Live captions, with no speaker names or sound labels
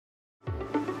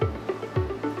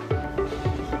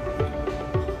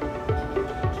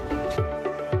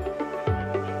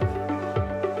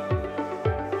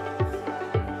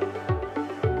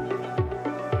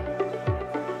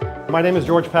My name is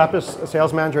George Pappas, a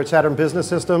sales manager at Saturn Business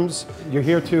Systems. You're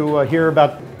here to hear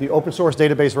about the open source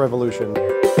database revolution.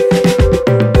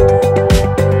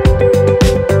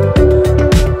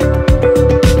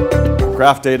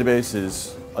 Graph database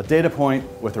is a data point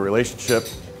with a relationship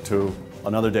to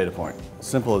another data point.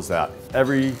 Simple as that.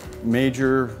 Every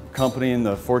major company in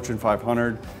the Fortune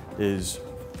 500 is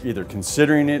either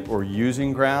considering it or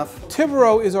using Graph.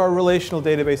 Tibero is our relational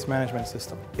database management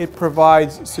system. It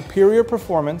provides superior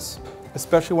performance,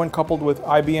 especially when coupled with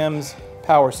IBM's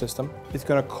Power system. It's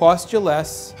going to cost you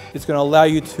less. It's going to allow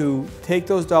you to take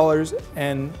those dollars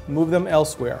and move them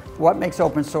elsewhere. What makes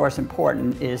open source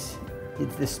important is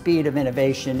the speed of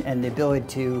innovation and the ability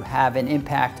to have an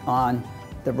impact on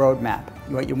the roadmap.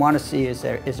 What you want to see is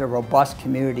a robust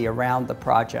community around the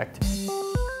project.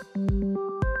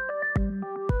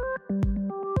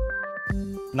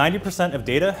 90% of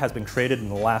data has been created in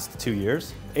the last 2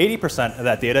 years. 80% of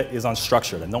that data is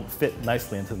unstructured and don't fit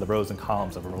nicely into the rows and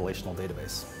columns of a relational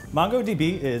database.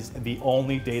 MongoDB is the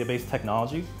only database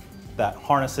technology that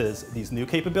harnesses these new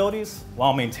capabilities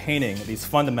while maintaining these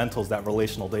fundamentals that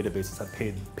relational databases have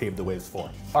paved the ways for.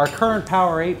 Our current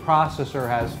Power 8 processor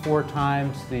has 4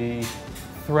 times the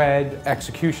thread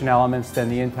execution elements than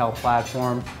the Intel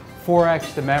platform,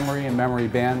 4x the memory and memory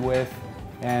bandwidth,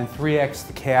 and 3x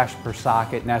the cache per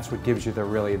socket, and that's what gives you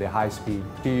really the high speed.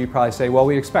 You probably say, well,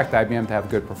 we expect IBM to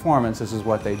have good performance. This is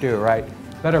what they do, right?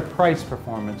 Better price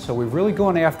performance. So we're really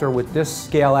going after, with this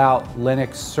scale-out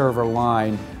Linux server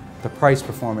line, the price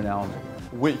performance element.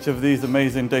 Which of these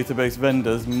amazing database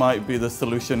vendors might be the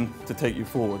solution to take you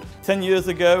forward? 10 years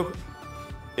ago,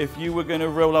 if you were going to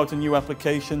roll out a new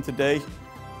application today,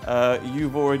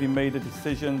 you've already made a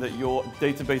decision that your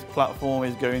database platform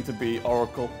is going to be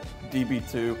Oracle,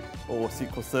 DB2 or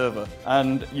SQL Server.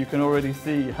 And you can already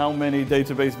see how many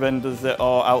database vendors there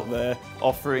are out there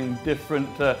offering different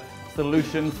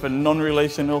solutions for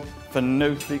non-relational, for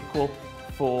NoSQL,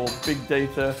 for big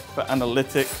data, for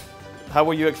analytics. How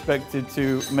are you expected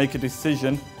to make a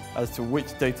decision as to which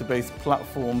database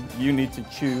platform you need to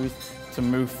choose to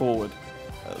move forward?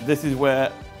 This is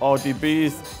where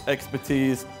RDB's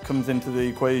expertise comes into the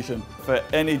equation. For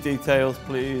any details,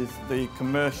 please, the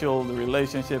commercial, the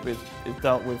relationship is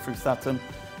dealt with through Saturn.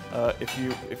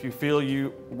 If you feel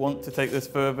you want to take this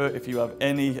further, if you have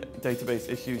any database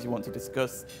issues you want to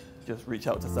discuss, just reach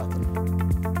out to Saturn.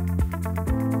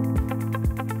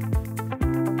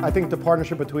 I think the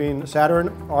partnership between Saturn,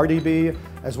 RDB,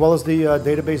 as well as the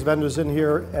database vendors in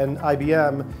here and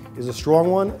IBM is a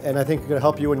strong one, and I think it's going to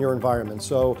help you in your environment.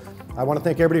 So I want to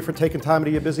thank everybody for taking time out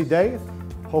of your busy day.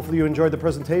 Hopefully you enjoyed the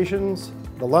presentations,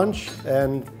 the lunch,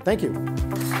 and thank you.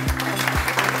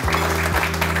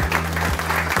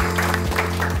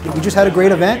 We just had a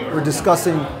great event. We're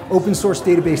discussing open source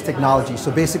database technology.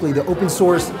 So basically the open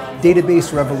source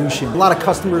database revolution. A lot of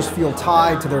customers feel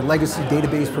tied to their legacy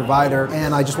database provider,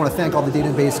 and I just want to thank all the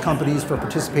database companies for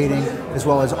participating, as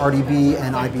well as RDB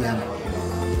and IBM.